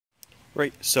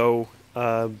Right, so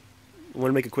I want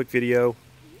to make a quick video.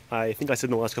 I think I said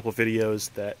in the last couple of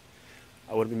videos that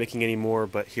I wouldn't be making any more,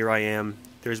 but here I am.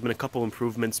 There's been a couple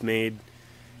improvements made,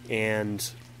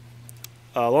 and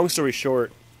long story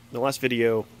short, in the last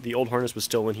video, the old harness was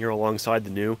still in here alongside the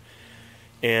new,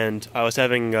 and I was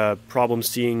having problems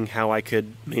seeing how I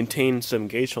could maintain some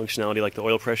gauge functionality like the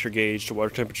oil pressure gauge, the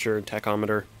water temperature, and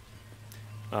tachometer,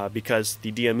 because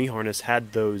the DME harness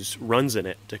had those runs in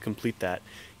it to complete that,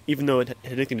 even though it had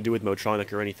anything to do with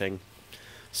Motronic or anything.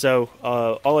 So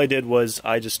all I did was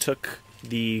I just took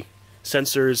the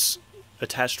sensors,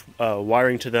 attached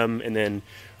wiring to them, and then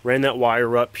ran that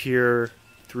wire up here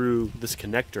through this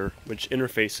connector, which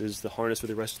interfaces the harness with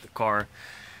the rest of the car.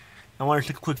 I wanted to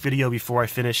take a quick video before I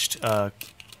finished,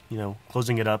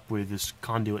 closing it up with this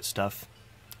conduit stuff.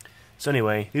 So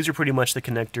anyway, these are pretty much the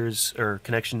connectors or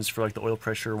connections for like the oil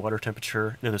pressure, water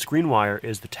temperature. Now this green wire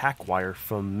is the tack wire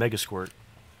from MicroSquirt.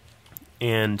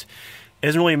 And it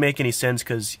doesn't really make any sense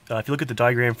because if you look at the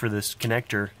diagram for this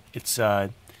connector, it's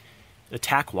the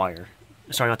tack wire.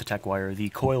 Sorry, not the tack wire, the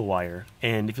coil wire.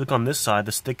 And if you look on this side,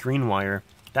 this thick green wire,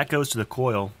 that goes to the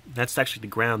coil. That's actually the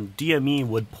ground. DME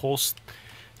would pulse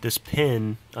this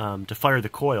pin to fire the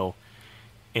coil,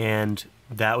 and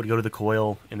that would go to the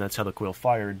coil, and that's how the coil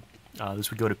fired. This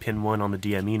would go to pin 1 on the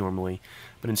DME normally.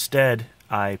 But instead,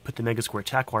 I put the MicroSquirt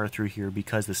tack wire through here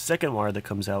because the second wire that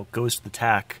comes out goes to the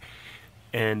tack.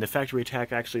 And the factory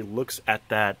tack actually looks at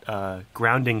that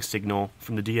grounding signal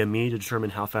from the DME to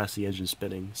determine how fast the engine's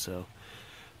spinning. So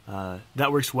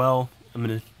that works well. I'm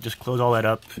going to just close all that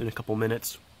up in a couple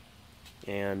minutes.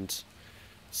 And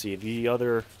see, the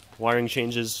other wiring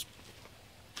changes,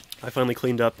 I finally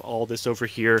cleaned up all this over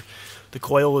here. The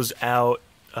coil is out,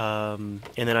 and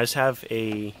then I just have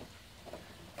a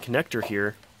connector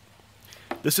here.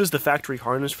 This is the factory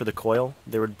harness for the coil.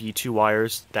 There would be 2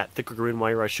 wires, that thicker green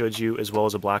wire I showed you, as well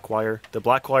as a black wire. The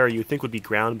black wire you would think would be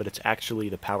ground, but it's actually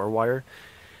the power wire.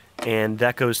 And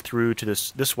that goes through to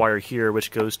this wire here,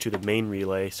 which goes to the main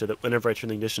relay, so that whenever I turn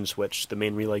the ignition switch, the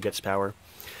main relay gets power.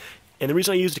 And the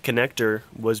reason I used a connector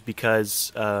was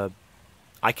because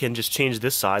I can just change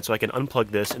this side, so I can unplug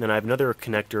this, and then I have another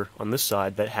connector on this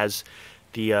side that has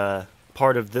the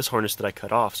part of this harness that I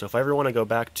cut off. So if I ever want to go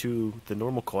back to the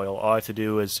normal coil, all I have to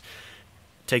do is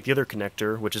take the other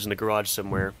connector, which is in the garage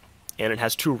somewhere, and it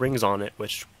has 2 rings on it,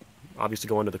 which obviously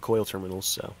go onto the coil terminals.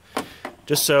 So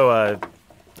just so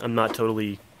I'm not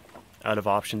totally out of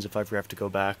options if I ever have to go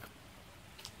back.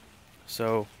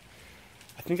 So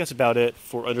I think that's about it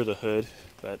for under the hood,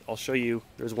 but I'll show you.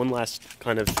 There's one last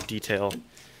kind of detail.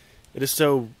 It is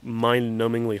so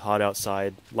mind-numbingly hot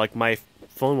outside. Like, my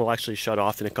phone will actually shut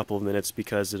off in a couple of minutes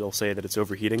because it'll say that it's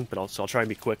overheating, but I'll try and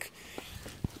be quick.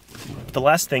 The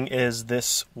last thing is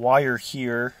this wire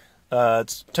here.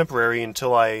 It's temporary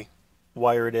until I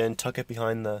wire it in, tuck it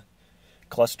behind the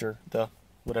cluster, the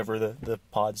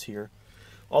pods here.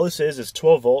 All this is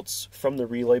 12 volts from the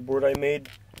relay board I made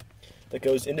that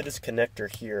goes into this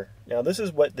connector here. Now this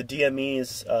is what the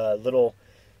DME's little,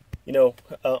 on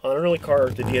an early car,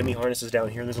 the DME harness is down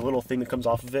here, and there's a little thing that comes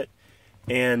off of it,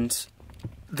 and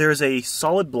there's a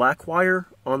solid black wire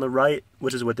on the right,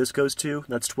 which is what this goes to,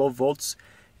 that's 12 volts,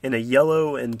 and a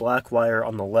yellow and black wire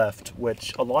on the left,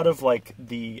 which a lot of like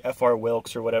the FR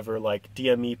Wilks or whatever, like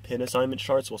DME pin assignment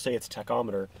charts will say it's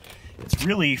tachometer. It's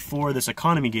really for this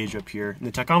economy gauge up here, and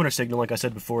the tachometer signal, like I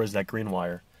said before, is that green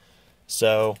wire.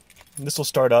 So this will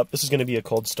start up. This is going to be a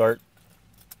cold start,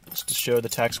 just to show the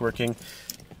tack's working.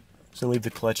 Just going to leave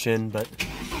the clutch in, but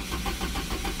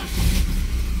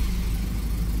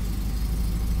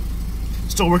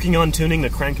still working on tuning the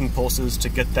cranking pulses to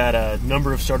get that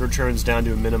number of starter turns down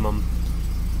to a minimum.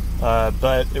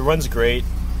 But it runs great.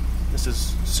 This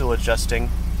is still adjusting,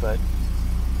 but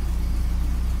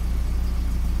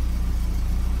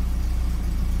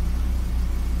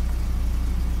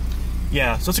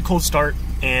yeah, so it's a cold start,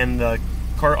 and the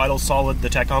car idles solid, the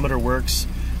tachometer works.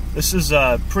 This is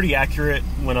pretty accurate.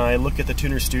 When I look at the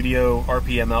Tuner Studio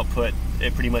RPM output,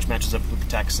 it pretty much matches up with what the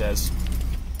tack says.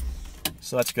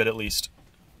 So that's good at least.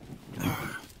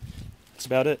 That's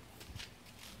about it.